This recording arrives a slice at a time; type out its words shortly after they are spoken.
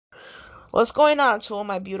What's going on to all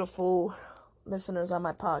my beautiful listeners on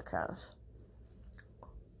my podcast?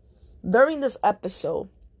 During this episode,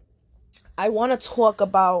 I want to talk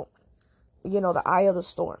about, the eye of the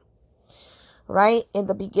storm, right? In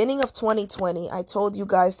the beginning of 2020, I told you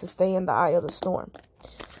guys to stay in the eye of the storm.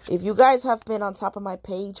 If you guys have been on top of my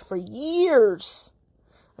page for years,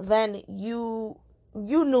 then you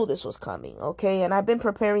knew this was coming, okay? And I've been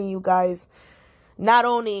preparing you guys not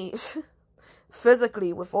only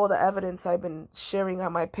physically with all the evidence I've been sharing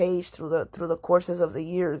on my page through the courses of the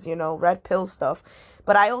years, red pill stuff,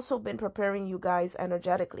 but I also been preparing you guys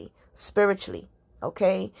energetically, spiritually,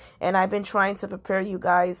 okay? And I've been trying to prepare you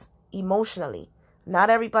guys emotionally. Not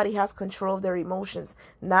everybody has control of their emotions.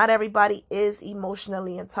 Not everybody is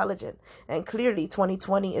emotionally intelligent. And clearly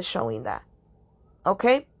 2020 is showing that.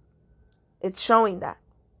 Okay? It's showing that.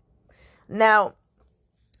 Now,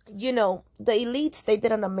 the elites, they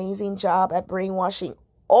did an amazing job at brainwashing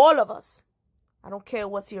all of us. I don't care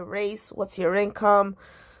what's your race, what's your income,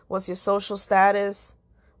 what's your social status,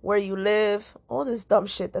 where you live, all this dumb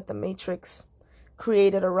shit that the Matrix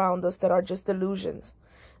created around us that are just delusions.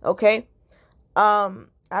 Okay? I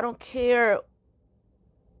don't care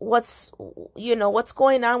what's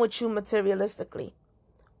going on with you materialistically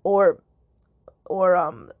or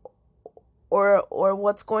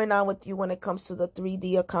what's going on with you when it comes to the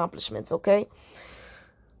 3D accomplishments, okay?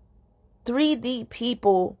 3D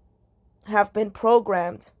people have been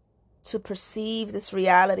programmed to perceive this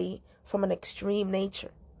reality from an extreme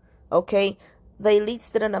nature, okay? The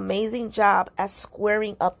elites did an amazing job at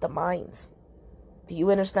squaring up the minds. Do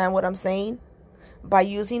you understand what I'm saying? By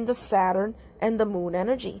using the Saturn and the moon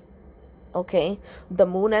energy, okay? The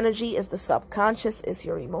moon energy is the subconscious, is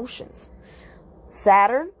your emotions.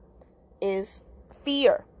 Saturn is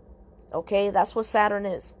fear, okay? That's what Saturn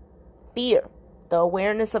is. Fear. The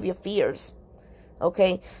awareness of your fears,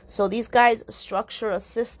 okay? So these guys structure a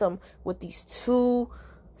system with these two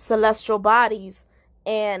celestial bodies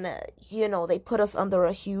and, they put us under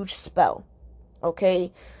a huge spell,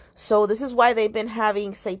 okay? So this is why they've been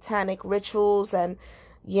having satanic rituals and,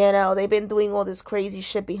 they've been doing all this crazy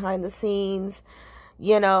shit behind the scenes,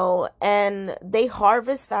 and they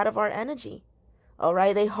harvest out of our energy. All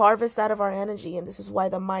right, they harvest out of our energy, and this is why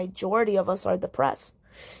the majority of us are depressed,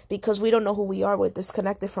 because we don't know who we are. We're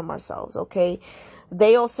disconnected from ourselves, okay?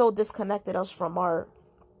 They also disconnected us from our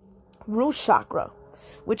root chakra,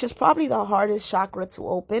 which is probably the hardest chakra to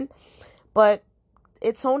open, but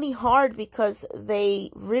it's only hard because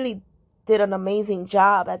they really did an amazing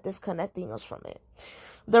job at disconnecting us from it.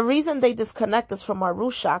 The reason they disconnect us from our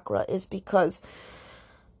root chakra is because,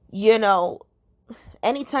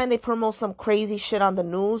 anytime they promote some crazy shit on the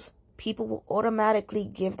news, people will automatically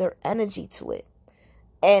give their energy to it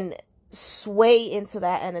and sway into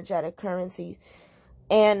that energetic currency.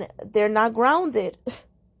 And they're not grounded.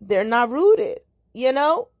 They're not rooted,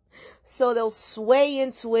 So they'll sway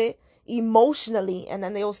into it emotionally, and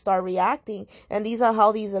then they'll start reacting. And these are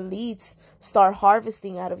how these elites start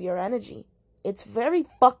harvesting out of your energy. It's very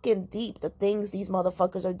fucking deep, the things these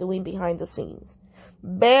motherfuckers are doing behind the scenes.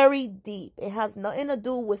 Very deep. It has nothing to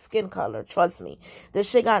do with skin color. Trust me. This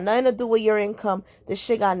shit got nothing to do with your income. This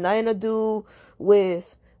shit got nothing to do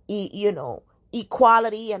with,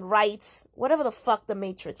 equality and rights. Whatever the fuck the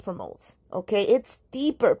Matrix promotes. Okay? It's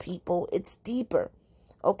deeper, people. It's deeper.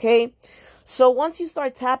 Okay? So once you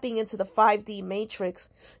start tapping into the 5D Matrix,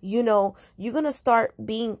 you're going to start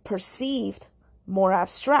being perceived more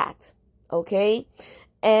abstract. Okay?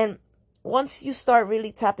 And once you start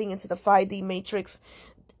really tapping into the 5D Matrix,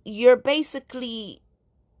 you're basically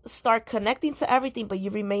start connecting to everything, but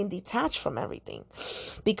you remain detached from everything.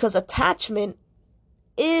 Because attachment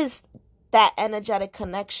is that energetic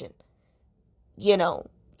connection, to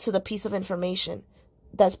the piece of information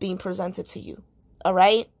that's being presented to you. All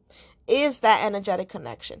right? Is that energetic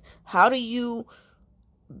connection. How do you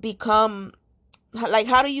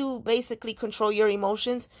how do you basically control your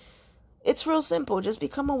emotions? It's real simple. Just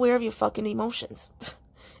become aware of your fucking emotions.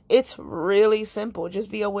 It's really simple.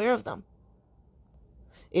 Just be aware of them.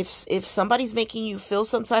 If somebody's making you feel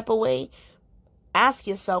some type of way, ask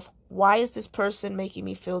yourself, why is this person making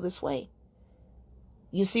me feel this way?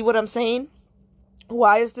 You see what I'm saying?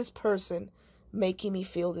 Why is this person making me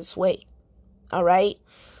feel this way? All right?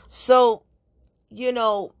 So,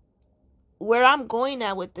 where I'm going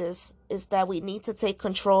at with this is that we need to take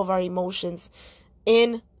control of our emotions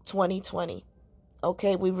in 2020.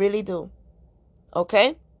 Okay? We really do.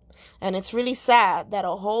 Okay? And it's really sad that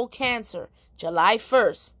a whole Cancer, July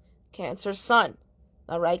 1st, Cancer sun,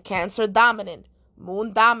 all right? Cancer dominant,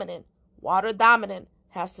 moon dominant, water dominant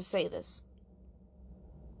has to say this.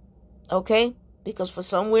 Okay? because for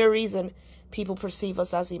some weird reason people perceive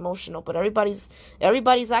us as emotional, but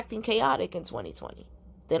everybody's acting chaotic in 2020.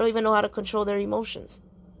 They don't even know how to control their emotions,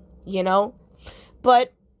 you know?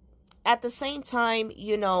 But at the same time,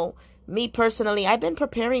 you know, me personally, I've been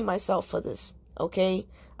preparing myself for this, okay?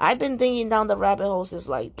 I've been digging down the rabbit hole since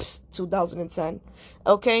like 2010,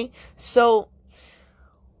 okay? So,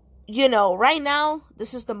 you know, right now,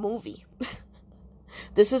 this is the movie.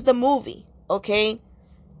 This is the movie, okay?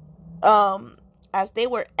 As they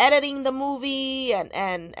were editing the movie and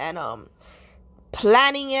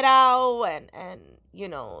planning it out and you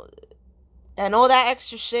know, and all that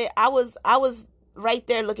extra shit, I was right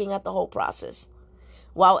there looking at the whole process,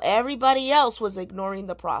 while everybody else was ignoring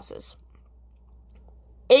the process,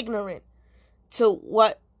 ignorant to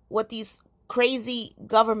what these crazy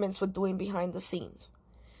governments were doing behind the scenes.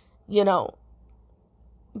 You know,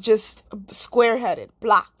 just square-headed,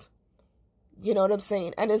 blocked. You know what I'm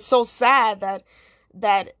saying? And it's so sad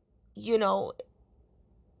that you know,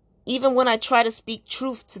 even when I try to speak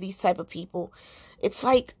truth to these type of people, it's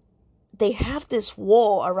like they have this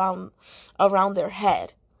wall around their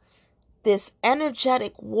head, this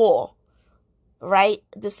energetic wall, right?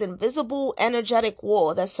 This invisible energetic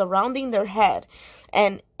wall that's surrounding their head,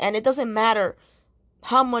 and it doesn't matter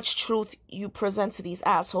how much truth you present to these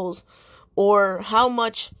assholes, or how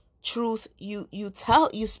much truth you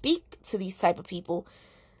speak to these type of people.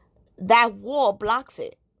 That wall blocks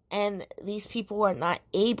it, and these people are not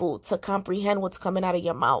able to comprehend what's coming out of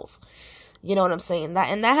your mouth. You know what I'm saying? That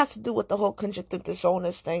has to do with the whole conjunctive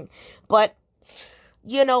dissonance thing. But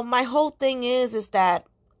you know, my whole thing is that,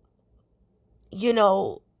 you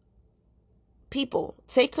know, people,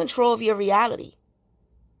 take control of your reality.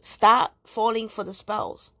 Stop falling for the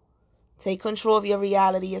spells. Take control of your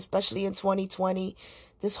reality, especially in 2020.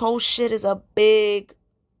 This whole shit is a big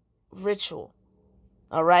ritual.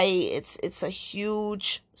 All right? It's a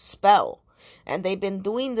huge spell. And they've been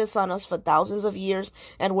doing this on us for thousands of years,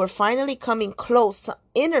 and we're finally coming close to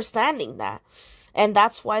understanding that. And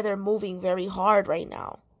that's why they're moving very hard right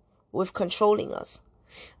now with controlling us.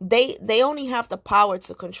 They only have the power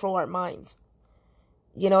to control our minds.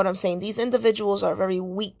 You know what I'm saying? These individuals are very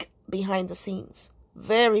weak behind the scenes.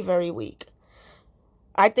 Very, very weak.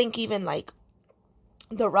 I think even like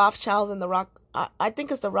the Rothschilds and I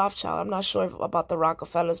think it's the Rothschild. I'm not sure about the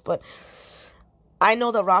Rockefellers, but I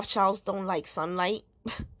know the Rothschilds don't like sunlight.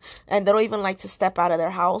 And they don't even like to step out of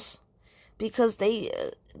their house, because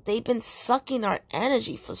they've been sucking our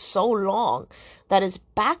energy for so long that it's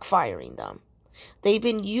backfiring them. They've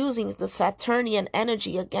been using the Saturnian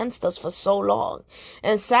energy against us for so long.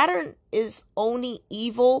 And Saturn is only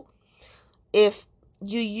evil if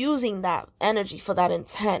you're using that energy for that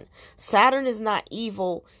intent. Saturn is not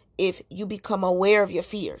evil if you become aware of your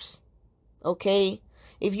fears. Okay?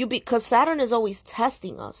 Because Saturn is always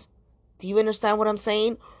testing us. Do you understand what I'm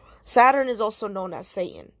saying? Saturn is also known as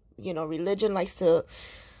Satan. You know, religion likes to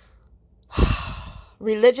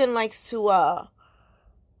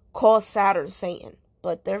call Saturn Satan,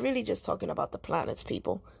 but they're really just talking about the planets,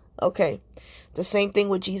 people. Okay. The same thing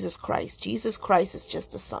with Jesus Christ. Jesus Christ is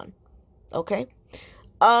just the sun. Okay.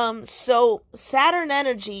 So Saturn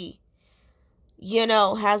energy, you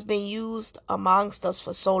know, has been used amongst us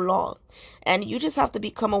for so long. And you just have to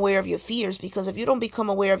become aware of your fears, because if you don't become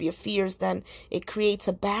aware of your fears, then it creates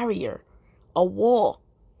a barrier, a wall.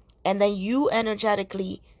 And then you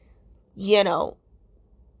energetically, you know,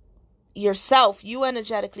 you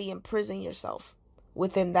energetically imprison yourself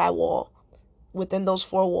within that wall, within those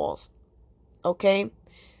four walls. Okay?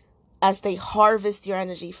 As they harvest your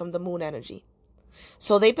energy from the moon energy.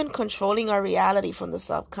 So they've been controlling our reality from the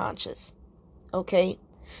subconscious. Okay?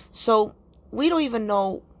 So we don't even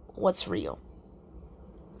know what's real.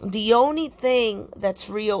 The only thing that's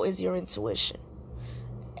real is your intuition.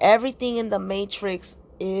 Everything in the matrix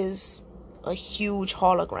is a huge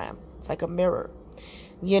hologram. It's like a mirror,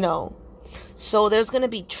 you know. So there's going to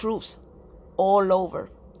be truths all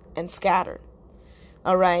over and scattered.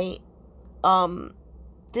 All right.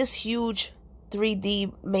 This huge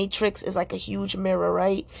 3D matrix is like a huge mirror,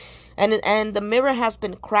 right? And the mirror has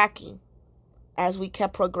been cracking as we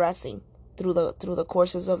kept progressing through the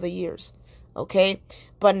courses of the years. Okay?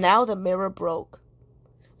 But now the mirror broke.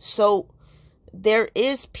 So there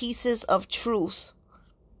is pieces of truth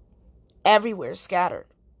everywhere scattered.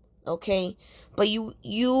 Okay? But you're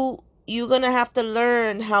going to have to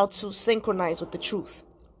learn how to synchronize with the truth.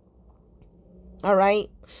 All right?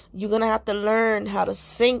 You're going to have to learn how to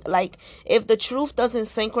sync. Like, if the truth doesn't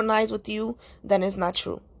synchronize with you, then it's not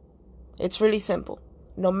true. It's really simple.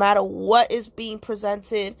 No matter what is being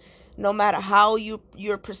presented, no matter how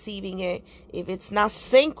you're perceiving it, if it's not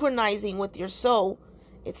synchronizing with your soul,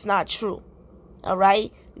 it's not true. All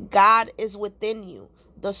right? God is within you.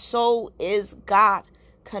 The soul is God.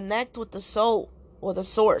 Connect with the soul or the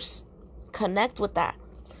source. Connect with that.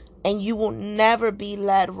 And you will never be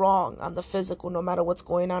led wrong on the physical, no matter what's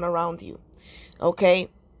going on around you. Okay?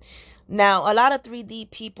 Now, a lot of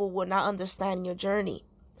 3D people will not understand your journey.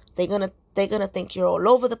 They're gonna think you're all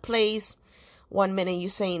over the place. One minute you're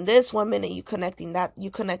saying this, one minute you're connecting that,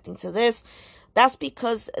 you're connecting to this. That's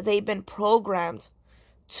because they've been programmed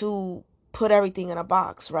to put everything in a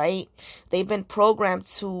box, right? They've been programmed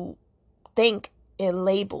to think in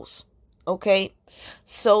labels. Okay?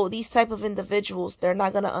 So these type of individuals, they're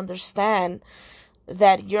not gonna understand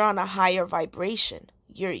that you're on a higher vibration.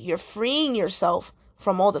 You're freeing yourself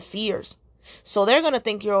from all the fears. So they're gonna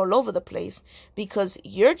think you're all over the place because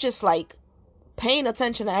you're just like paying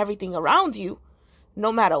attention to everything around you,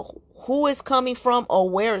 no matter who is coming from or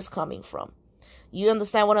where it's coming from. You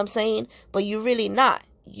understand what I'm saying? But you're really not.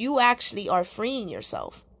 You actually are freeing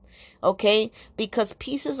yourself. Okay? Because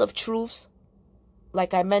pieces of truths,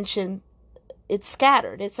 like I mentioned, it's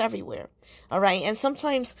scattered. It's everywhere. All right? And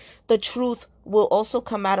sometimes the truth will also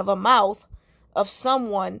come out of a mouth of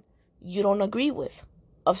someone you don't agree with,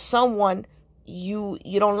 of someone you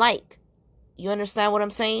don't like. You understand what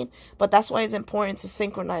I'm saying? But that's why it's important to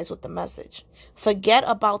synchronize with the message. Forget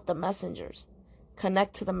about the messengers.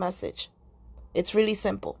 Connect to the message. It's really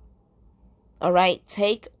simple. All right?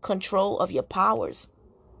 Take control of your powers.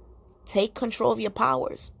 Take control of your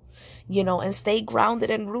powers. And stay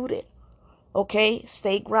grounded and rooted. Okay?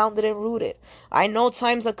 Stay grounded and rooted. I know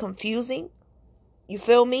times are confusing. You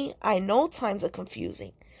feel me? I know times are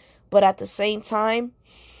confusing. But at the same time,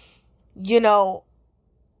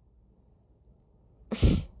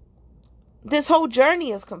 this whole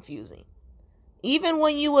journey is confusing. Even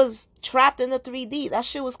when you was trapped in the 3D, that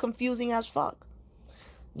shit was confusing as fuck.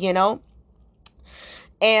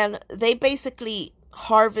 And they basically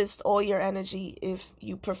harvest all your energy if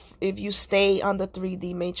you stay on the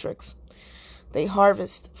 3D matrix. They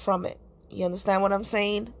harvest from it. You understand what I'm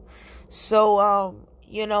saying? So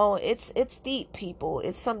it's deep, people.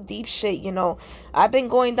 It's some deep shit. I've been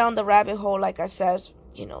going down the rabbit hole, like I said,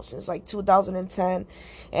 since like 2010,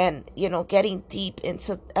 and getting deep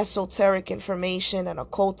into esoteric information and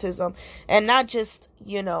occultism, and not just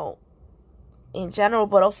in general,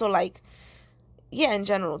 but also like in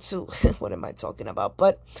general too. What am I talking about?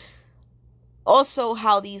 But also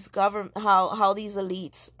how these how these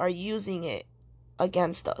elites are using it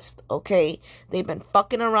against us. Okay, they've been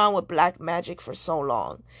fucking around with black magic for so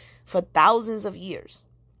long, for thousands of years.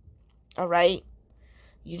 All right,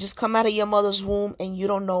 you just come out of your mother's womb and you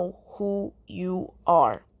don't know who you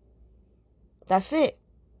are. That's it.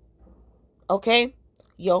 Okay,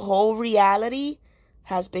 your whole reality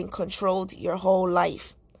has been controlled your whole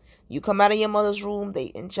life. You come out of your mother's womb,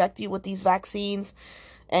 they inject you with these vaccines,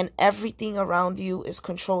 and everything around you is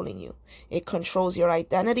controlling you. It controls your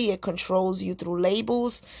identity. It controls you through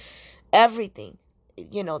labels. Everything.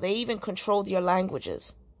 They even controlled your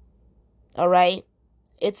languages. All right?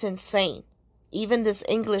 It's insane. Even this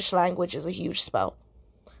English language is a huge spell.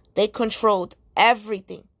 They controlled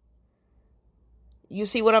everything. You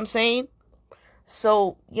see what I'm saying?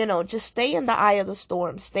 So, just stay in the eye of the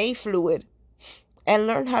storm. Stay fluid. And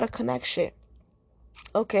learn how to connect shit.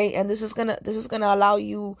 Okay, and this is gonna allow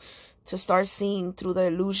you to start seeing through the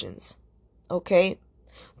illusions. Okay,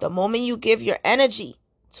 the moment you give your energy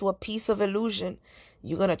to a piece of illusion,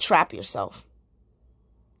 you're gonna trap yourself.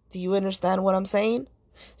 Do you understand what I'm saying?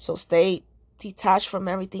 So stay detached from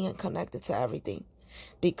everything and connected to everything,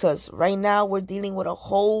 because right now we're dealing with a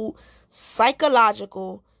whole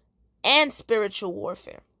psychological and spiritual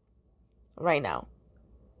warfare. Right now,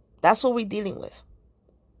 that's what we're dealing with.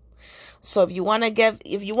 So if you want to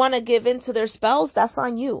give into their spells, that's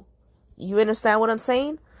on you. You understand what I'm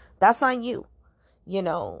saying? That's on you.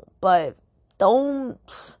 But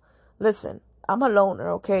don't listen. I'm a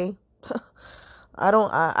loner, okay?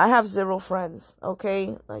 I have 0 friends,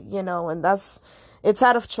 okay? And it's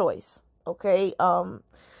out of choice, okay? Don't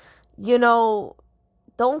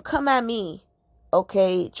come at me,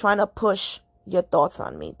 okay, trying to push your thoughts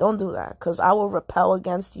on me. Don't do that, because I will repel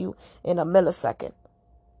against you in a millisecond.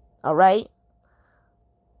 All right?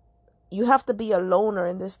 You have to be a loner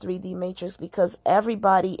in this 3D matrix because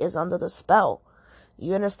everybody is under the spell.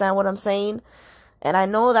 You understand what I'm saying? And I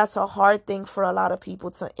know that's a hard thing for a lot of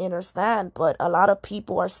people to understand, but a lot of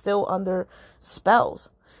people are still under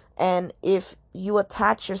spells. And if you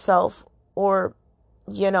attach yourself or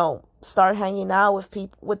start hanging out with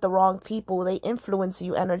people, with the wrong people. They influence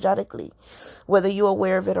you energetically, whether you're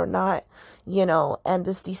aware of it or not, and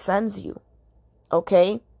this descends you.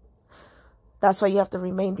 Okay. That's why you have to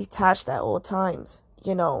remain detached at all times.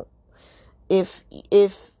 If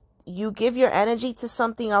you give your energy to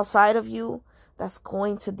something outside of you, that's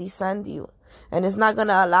going to descend you, and it's not going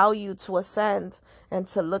to allow you to ascend and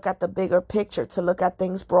to look at the bigger picture, to look at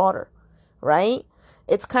things broader, right?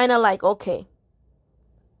 It's kind of like, okay,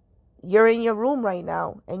 you're in your room right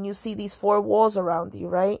now and you see these four walls around you,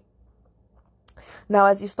 right? Now,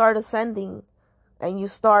 as you start ascending and you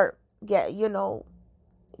start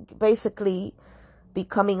basically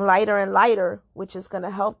becoming lighter and lighter, which is going to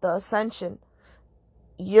help the ascension,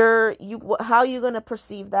 how are you going to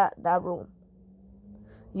perceive that room?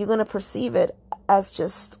 You're going to perceive it as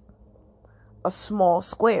just a small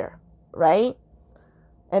square, right?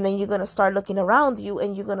 And then you're going to start looking around you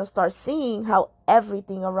and you're going to start seeing how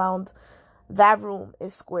everything around that room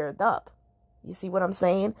is squared up. You see what I'm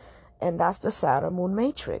saying? And that's the Saturn Moon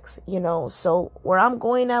Matrix, So where I'm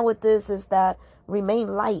going at with this is that remain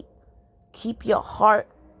light. Keep your heart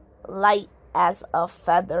light as a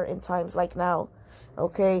feather in times like now.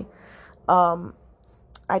 Okay?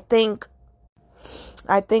 I think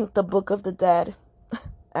the Book of the Dead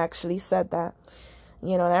actually said that.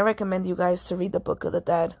 And I recommend you guys to read the Book of the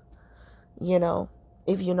Dead,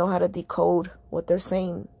 if you know how to decode what they're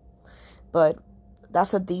saying. But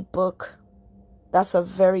that's a deep book. That's a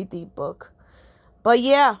very deep book. But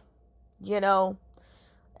yeah,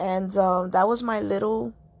 and that was my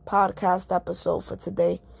little podcast episode for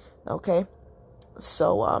today. Okay?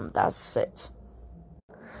 So that's it.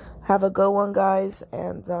 Have a good one, guys,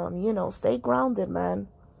 and stay grounded, man.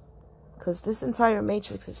 Because this entire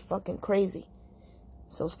matrix is fucking crazy.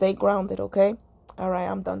 So stay grounded, okay? All right,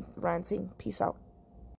 I'm done ranting. Peace out.